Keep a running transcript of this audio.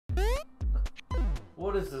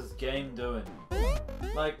What is this game doing?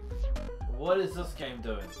 Like, what is this game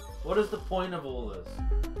doing? What is the point of all this?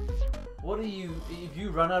 What are you... If you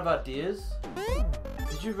run out of ideas?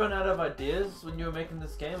 Did you run out of ideas when you were making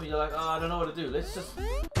this game? Or you're like, oh, I don't know what to do. Let's just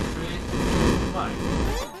create... Fine.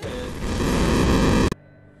 Okay.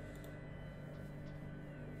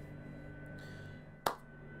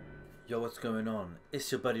 Yo, what's going on?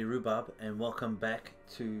 It's your buddy Rhubarb, and welcome back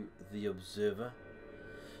to The Observer.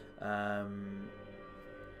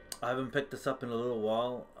 I haven't picked this up in a little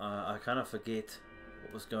while. I kind of forget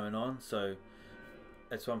what was going on, so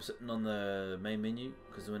that's why I'm sitting on the main menu,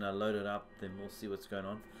 because when I load it up, then we'll see what's going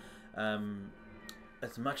on.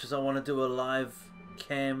 As much as I want to do a live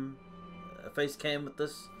cam, a face cam with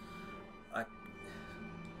this,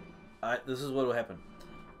 this is what will happen.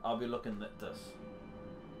 I'll be looking at this.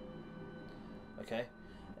 Okay,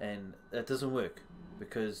 and that doesn't work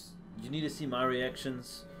because you need to see my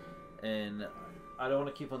reactions, and I don't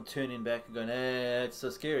want to keep on turning back and going, hey, it's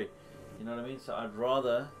so scary, you know what I mean? So I'd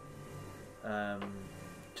rather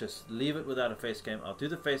just leave it without a face cam. I'll do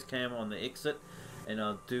the face cam on the exit, and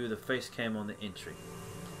I'll do the face cam on the entry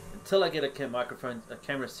until I get a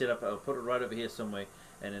camera set up. I'll put it right over here somewhere,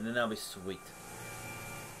 and then I'll be sweet.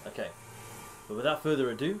 Okay, but without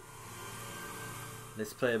further ado,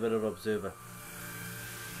 let's play a bit of Observer.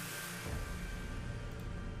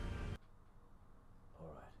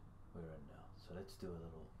 Let's do a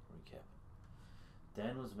little recap.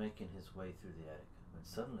 Dan was making his way through the attic when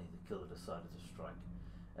suddenly the killer decided to strike.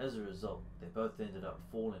 As a result, they both ended up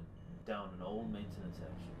falling down an old maintenance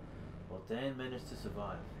hatch. While Dan managed to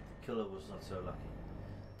survive, the killer was not so lucky.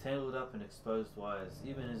 Tangled up in exposed wires,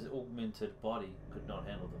 even his augmented body could not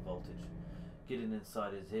handle the voltage. Getting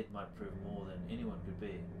inside his head might prove more than anyone could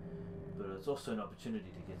bear, but it's also an opportunity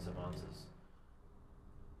to get some answers.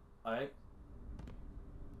 I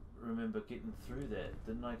remember getting through that.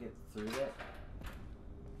 Didn't I get through that?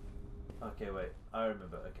 Okay, wait. I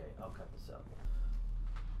remember. Okay, I'll cut this out.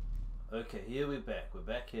 Okay, here we're back. We're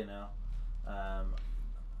back here now. I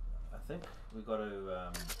think we got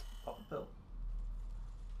to pop a pill.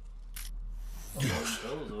 Pills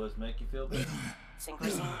always make you feel better.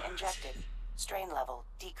 Synchrosine injected. Strain level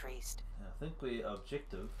decreased. And I think our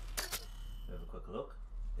objective, we have a quick look,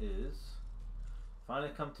 is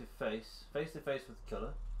finally come to face to face with the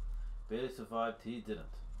killer. Barely survived, he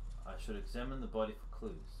didn't. I should examine the body for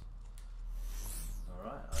clues.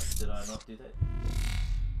 Alright, did I not do that?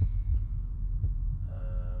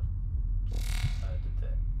 I did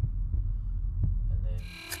that. And then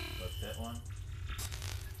got that one.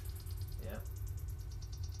 Yep.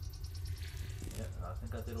 Yep, I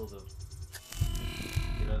think I did all the...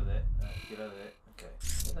 Get out of that. Get out of that. Okay. I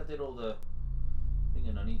think I did all the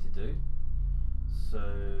thing I need to do. So,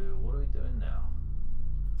 what are we doing now?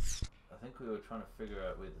 I think we were trying to figure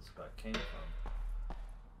out where this guy came from,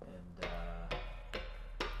 and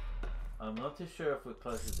I'm not too sure if we're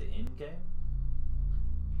close to the end game,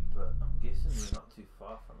 but I'm guessing we're not too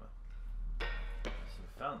far from it. So we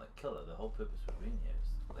found the killer. The whole purpose of being here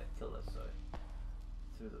is that killer, so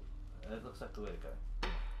that looks like the way to go.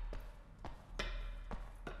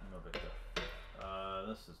 No, Victor.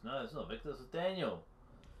 It's not Victor, this is Daniel.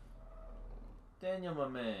 Daniel, my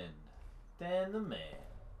man. Dan the man.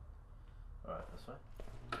 Alright, this way.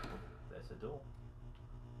 There's a door.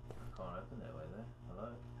 I can't open that way there. Hello?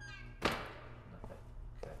 Nothing.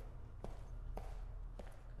 Okay.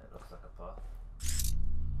 That looks like a path.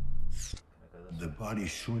 Can I go this way? The body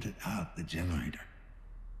shorted out the generator.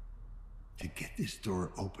 To get this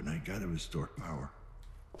door open, I gotta restore power.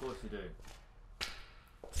 Of course you do.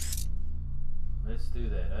 Let's do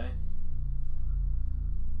that, eh?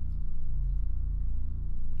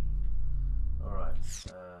 Alright, it's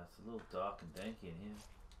a little dark and danky in here.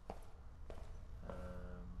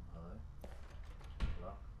 Hello?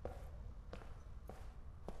 Lock.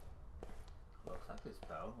 Looks like there's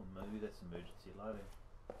power, or maybe that's emergency lighting.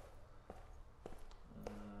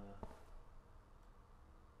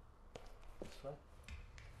 This way?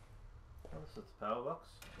 Oh, this is the power box.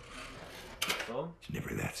 Boom. It's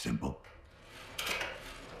never that simple.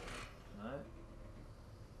 No.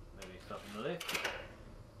 Maybe stop on the left.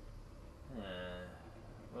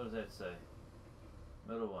 What does that say?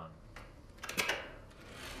 Middle one.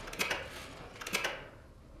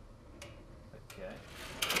 Okay.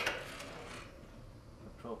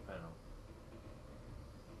 Control panel.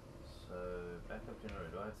 So, backup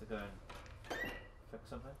generator. Do I have to go and fix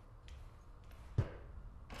something?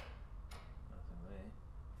 Nothing there.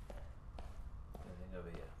 Anything over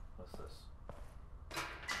here? What's this?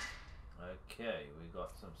 Okay, we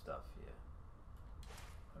got some stuff here.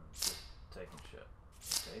 I'm just taking shit.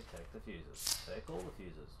 Okay, take the fuses. Take all the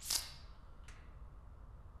fuses.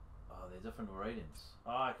 Oh, they're different ratings.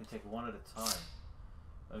 Ah, I can take one at a time.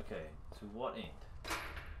 Okay, to what end?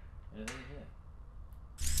 Anything here?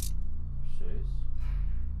 Shoes.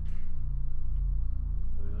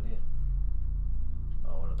 What have we got here?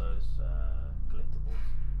 Oh, one of those collectibles.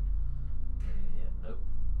 Anything here? Nope.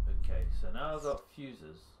 Okay, so now I've got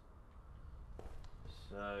fuses.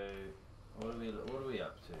 So what are we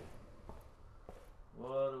up to?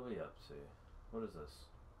 What are we up to? What is this?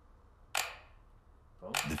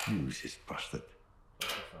 Boom. The fuse is busted.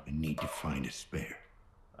 What's this I one? need to find a spare.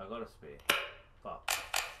 I got a spare. Fuck.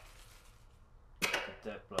 Did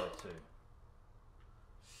that blow too?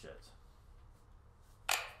 Shit.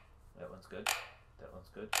 That one's good. That one's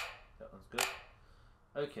good. That one's good.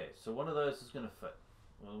 Okay, so one of those is gonna fit.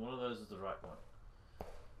 Well, one of those is the right one.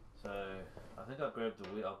 So I think I'll grab the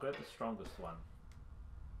wheel. I'll grab the strongest one.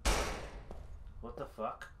 What the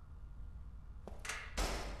fuck?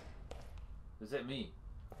 Is that me?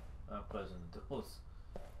 I'm closing the doors.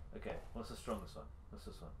 Okay, what's the strongest one? What's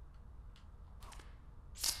this one?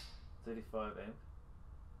 35 amp.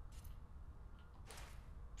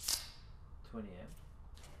 20 amp.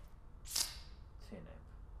 10 amp.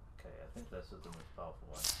 Okay, I think this is the most powerful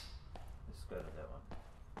one. Let's go to that one.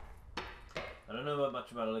 I don't know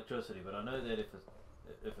much about electricity, but I know that if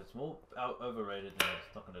it's more overrated, then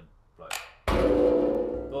it's not going to blow.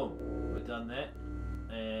 Boom. We've done that.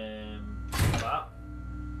 And pop.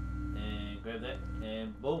 And grab that.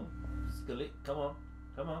 And boom. Skillet. Come on.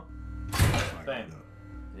 Come on. Bam.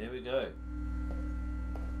 There we go.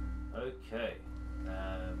 Okay.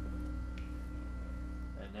 And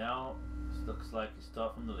now it looks like you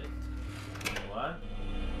start from the left. 1,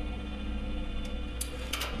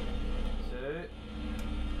 2.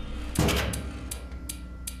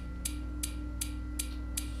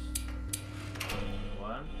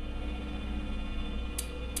 One,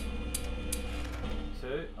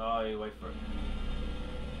 2. Oh, you wait for it.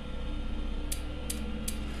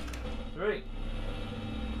 3.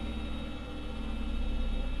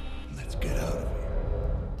 Let's get out of here.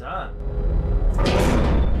 Done.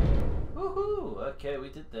 Woohoo! Okay, we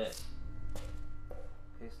did that.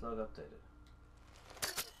 Case log updated.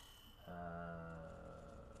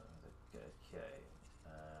 Okay.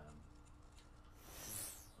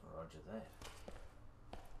 Roger that.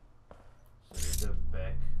 So we go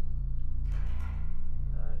back.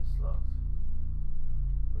 No, it's locked.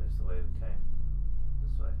 Where's the way we came?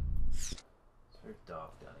 This way. It's very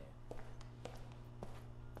dark down here.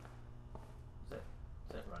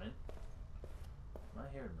 Is that running? Am I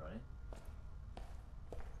hearing running?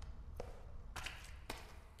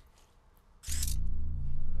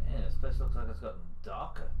 Man, this place looks like it's gotten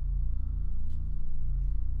darker.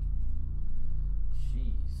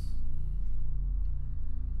 Jeez.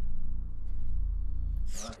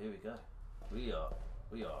 Alright, here we go.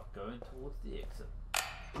 We are going towards the exit.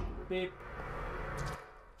 Beep.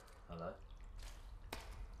 Hello.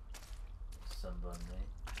 Somebody.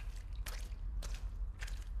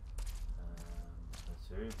 It's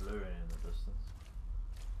very blurry in the distance.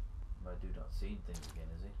 My dude not seeing things again,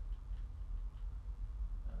 is he?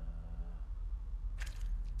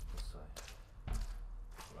 This way.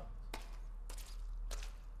 Locked.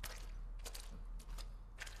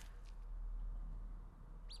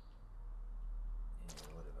 Yeah,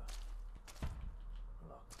 whatever.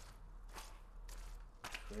 Locked.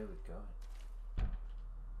 Where are we going?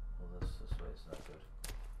 Well, this way is not good.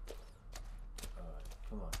 Alright,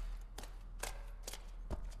 come on.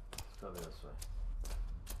 Let's go this way.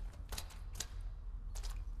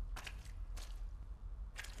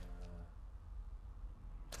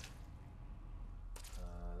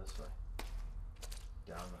 This way.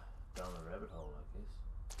 Down the rabbit hole, I guess.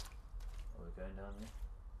 Are we going down there?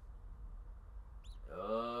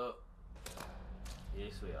 Oh,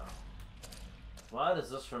 yes we are. Why does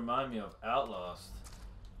this remind me of Outlast?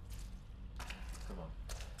 Come on.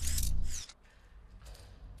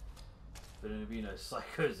 There's gonna be no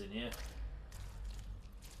psychos in here.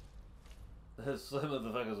 Some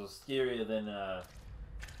motherfuckers were scarier than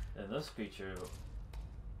this creature.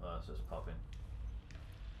 Oh, it's just popping.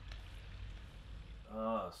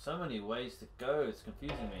 Oh, so many ways to go. It's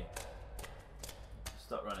confusing me.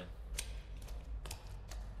 Stop running.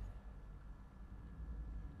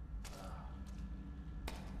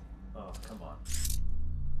 Oh, come on.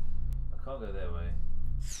 I can't go that way.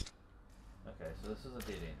 Okay, so this is a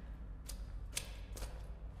dead end.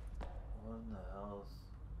 What in the hell's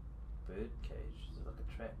bird cage? Is it like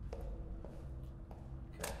a trap?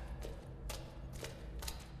 Okay.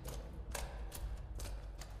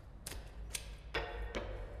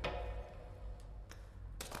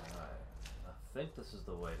 think this is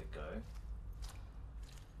the way to go.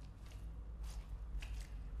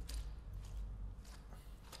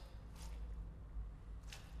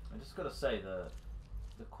 I just gotta say the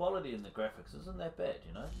quality in the graphics isn't that bad,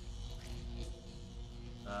 you know.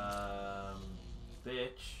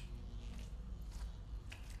 Bitch.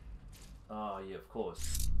 Oh yeah, of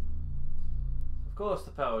course. Of course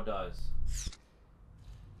the power dies.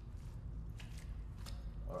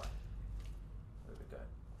 Alright. There we go.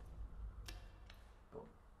 Boom.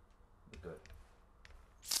 We're good.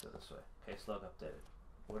 Go this way. Case log updated.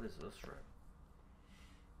 What is this room?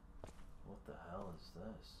 What the hell is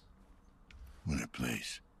this? What a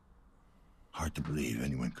place. Hard to believe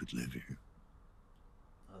anyone could live here.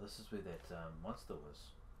 Oh, this is where that monster was.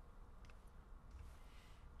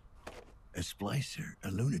 A splicer,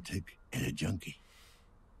 a lunatic, and a junkie.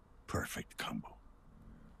 Perfect combo.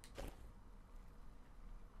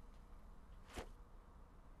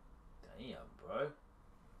 Damn, bro.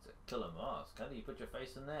 It's a killer mask. How do you put your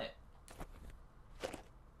face in that?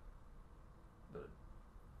 But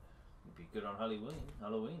it'd be good on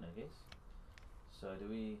Halloween, I guess. So do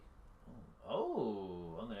we...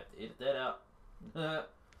 Oh, I'm gonna have to edit that out. Alright.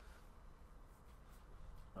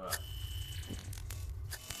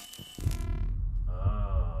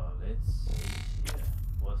 Oh, let's see here.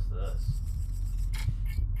 What's this?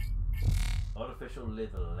 Artificial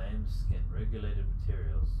leather, lambskin, regulated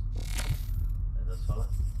materials. And this fella?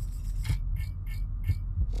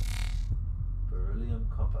 Beryllium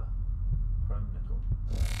copper. Chrome nickel.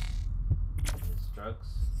 There's drugs.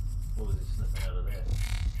 What was he sniffing out of there?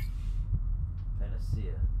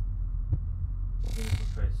 Panacea. Chemical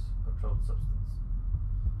trace controlled substance.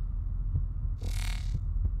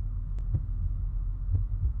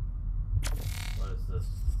 What is this?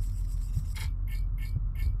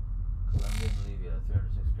 Colombian Levia,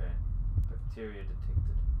 306 grain. Bacteria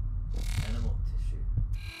detected. Animal tissue.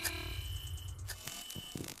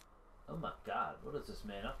 Oh my god, what is this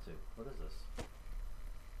man up to? What is this?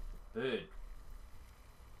 Bird.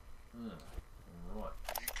 Right.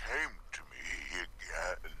 He came to me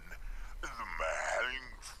again. The man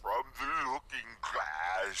from the looking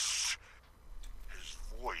glass. His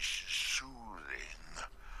voice is soothing,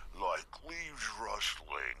 like leaves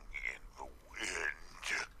rustling in the wind.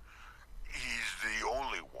 He's the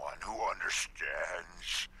only one who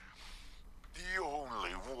understands. The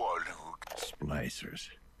only one who... Splicers.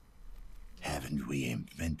 Haven't we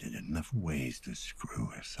invented enough ways to screw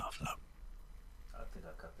ourselves up? I think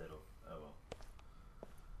I cut that off. Oh well.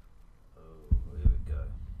 Oh, here we go.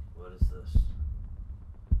 What is this?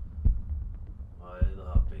 Why the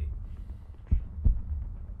heartbeat?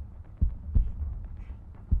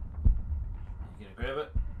 You gonna grab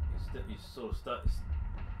it? You sort of start.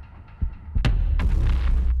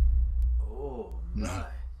 Oh my! No.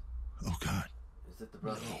 Oh God. Is that the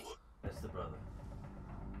brother? No. That's the brother.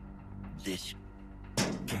 This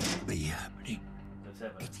can't be happening. What's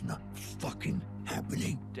happening? It's not fucking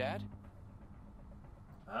happening. Dad?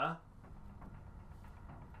 Huh?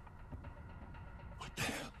 What the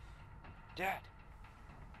hell? Dad?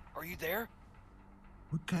 Are you there?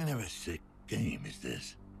 What kind of a sick game is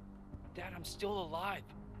this? Dad, I'm still alive.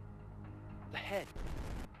 The head.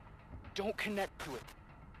 Don't connect to it.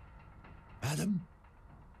 Adam?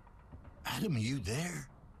 Adam, are you there?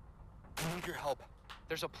 I need your help.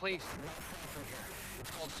 There's a place from here.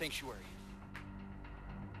 It's called Sanctuary.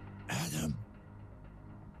 Adam?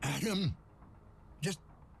 Adam? Just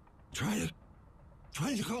try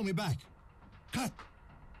to call me back. God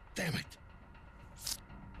damn it.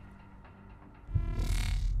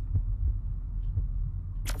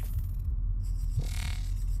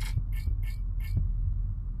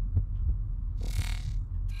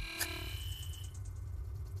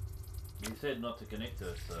 You said not to connect to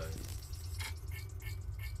it, so...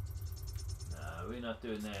 Nah, we're not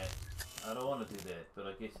doing that. I don't want to do that, but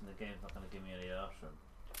I guess in the game's not going to give me any option.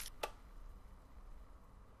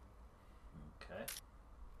 Okay.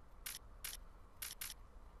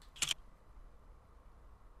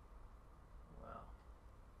 Wow.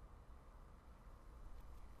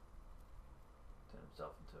 Turn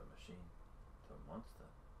himself into a machine. To a monster.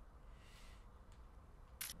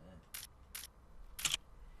 Man.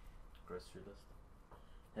 Grocery list.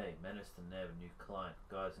 Hey, managed to nab a new client.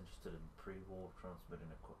 Guy's interested in pre-war transmitting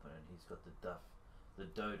equipment and he's got the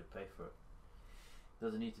dough to pay for it.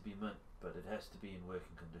 Doesn't need to be mint, but it has to be in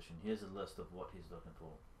working condition. Here's a list of what he's looking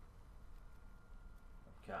for.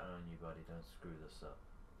 I'm counting on you, buddy. Don't screw this up.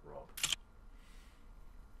 Rob.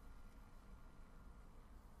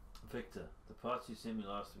 Victor, the parts you sent me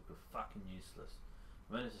last week were fucking useless.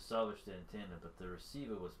 I managed to salvage the antenna, but the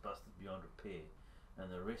receiver was busted beyond repair,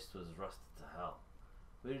 and the rest was rusted to hell.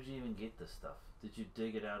 Where did you even get this stuff? Did you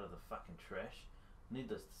dig it out of the fucking trash?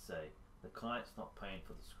 Needless to say, the client's not paying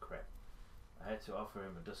for this crap. I had to offer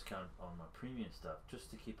him a discount on my premium stuff just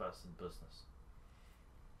to keep us in business.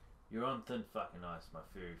 You're on thin fucking ice, my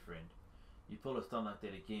furry friend. You pull a stunt like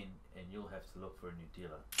that again and you'll have to look for a new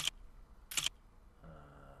dealer.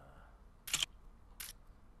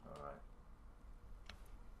 Alright.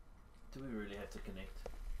 Do we really have to connect?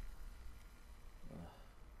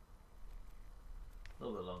 A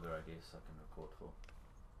little bit longer, I guess, I can record for.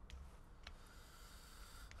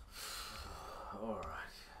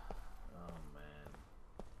 Alright. Oh man.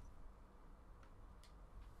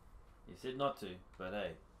 You said not to, but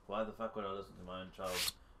hey, why the fuck would I listen to my own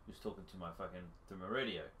child who's talking to my fucking through my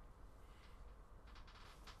radio?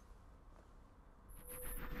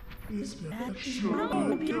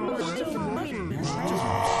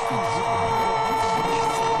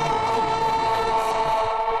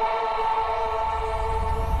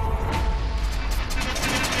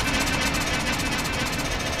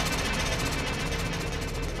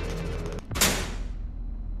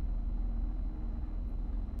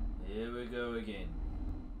 Here we go again.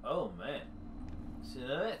 Oh man. See,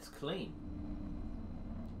 now that's clean.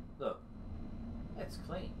 Look. That's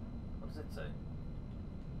clean. What does that say?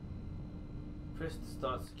 Press to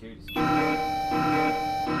start security scan.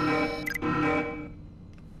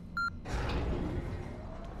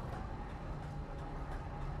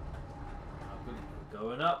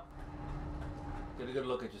 Going up. Get a good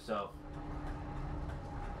look at yourself.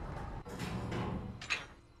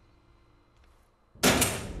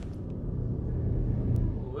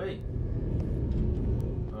 Wait.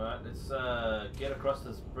 Alright, let's get across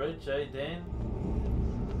this bridge, eh, Dan?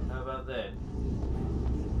 How about that?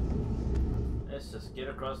 Let's just get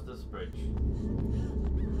across this bridge.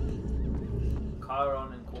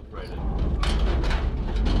 Chiron Incorporated.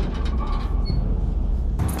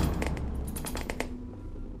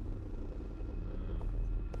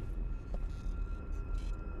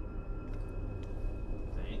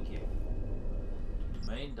 Thank you.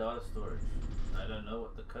 Main data storage. I don't know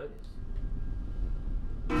what the code is.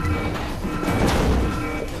 Oh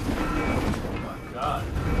my god.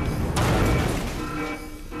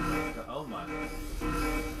 Oh my.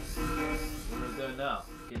 What are we doing now?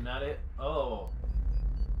 Getting at it? Oh.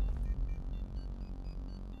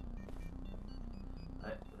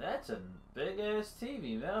 That's a big ass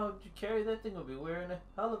TV, man. I hope you carry that thing. Will be wearing a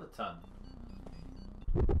hell of a ton.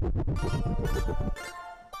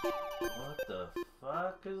 What the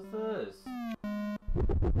fuck is this?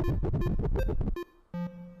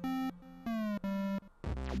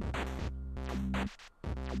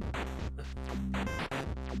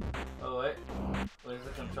 Oh wait, where's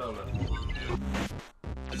the controller? Do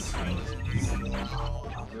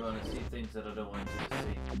you want to see things that I don't want you to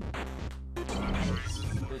see?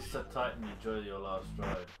 Please sit tight and enjoy your last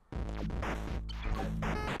ride.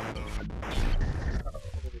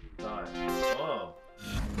 Die. Oh!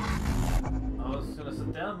 I was gonna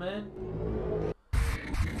sit down, man.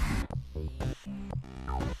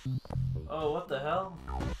 Oh, what the hell?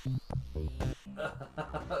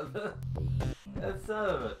 That's out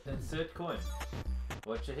of it. Insert coin.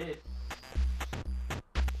 Watch your head.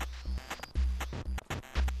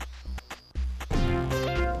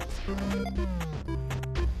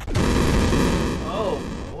 Oh,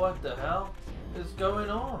 what the hell is going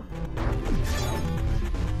on?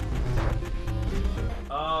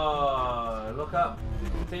 Oh, look up.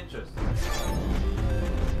 Tetris.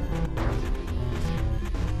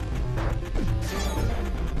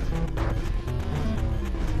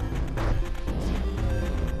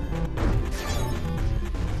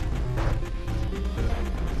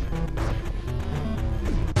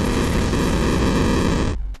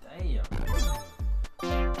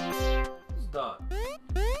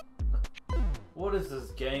 What is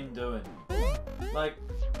this game doing? Like,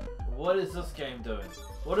 what is this game doing?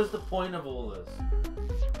 What is the point of all this?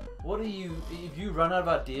 What are you, if you run out of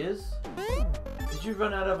ideas? Did you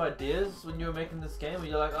run out of ideas when you were making this game? Where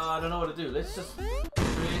you're like, oh, I don't know what to do. Let's just create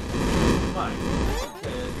mine.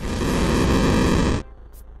 Okay.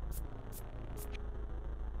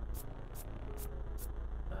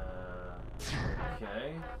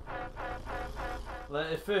 Okay.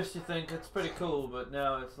 Like, at first you think it's pretty cool, but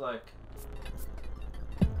now it's like,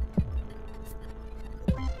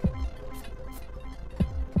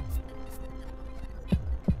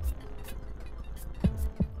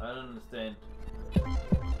 I don't understand.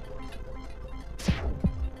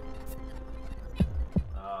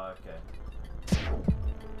 Oh, okay.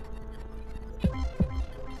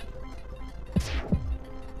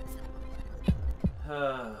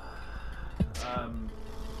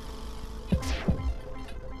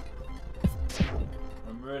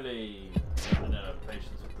 really running out of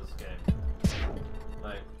patience with this game.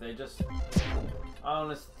 Like, they just... I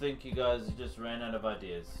honestly think you guys just ran out of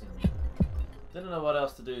ideas and you didn't know what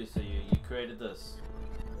else to do, so you created this.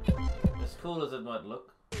 As cool as it might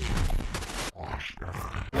look.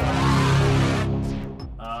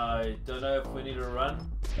 I don't know if we need to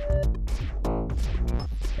run.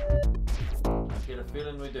 I get a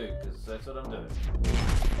feeling we do, because that's what I'm doing.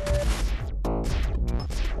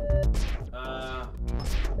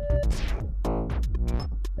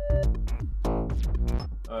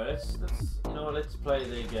 Alright, let's you know what, let's play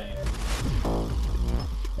the game.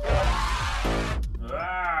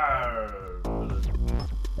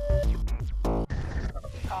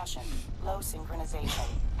 Caution. Low synchronization.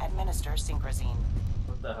 Administer Synchrozine.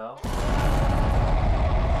 What the hell?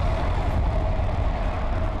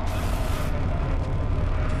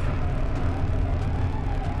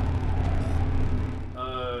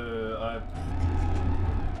 Oh,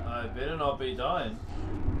 I better not be dying.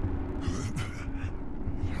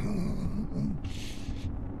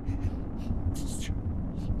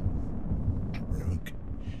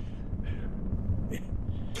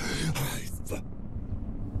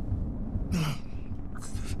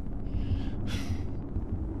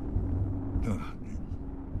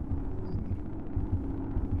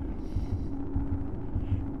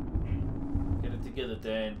 Get it together,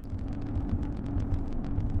 Dan.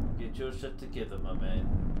 Get your shit together, my man.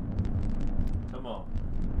 Come on.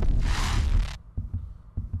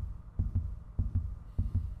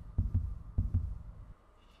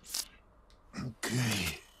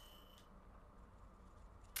 Okay.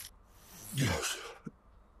 Yes.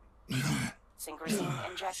 Synchrozine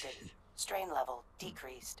injected. Strain level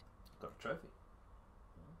decreased. Got a trophy.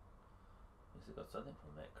 At least I got something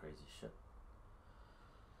from that crazy shit.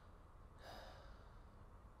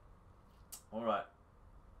 Alright.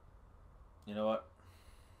 You know what?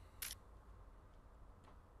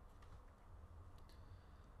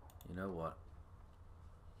 You know what?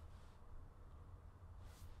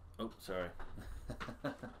 Oh, sorry.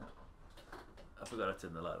 I forgot to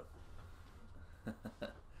turn the light off.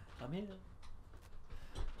 I'm here.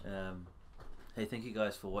 Hey, thank you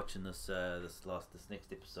guys for watching this this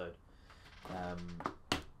next episode.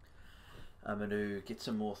 I'm going to get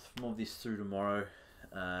some more of these through tomorrow.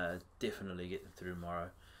 Definitely get them through tomorrow.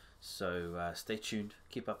 So stay tuned.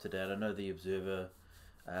 Keep up to date. I know the Observer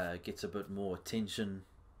gets a bit more attention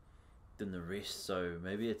than the rest, so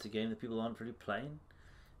maybe it's a game that people aren't really playing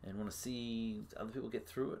and want to see other people get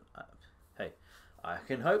through it. Hey, I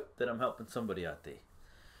can hope that I'm helping somebody out there.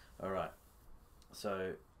 Alright,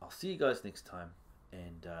 so I'll see you guys next time,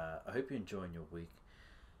 and I hope you're enjoying your week.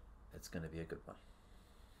 It's going to be a good one.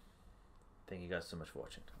 Thank you guys so much for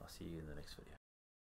watching. I'll see you in the next video.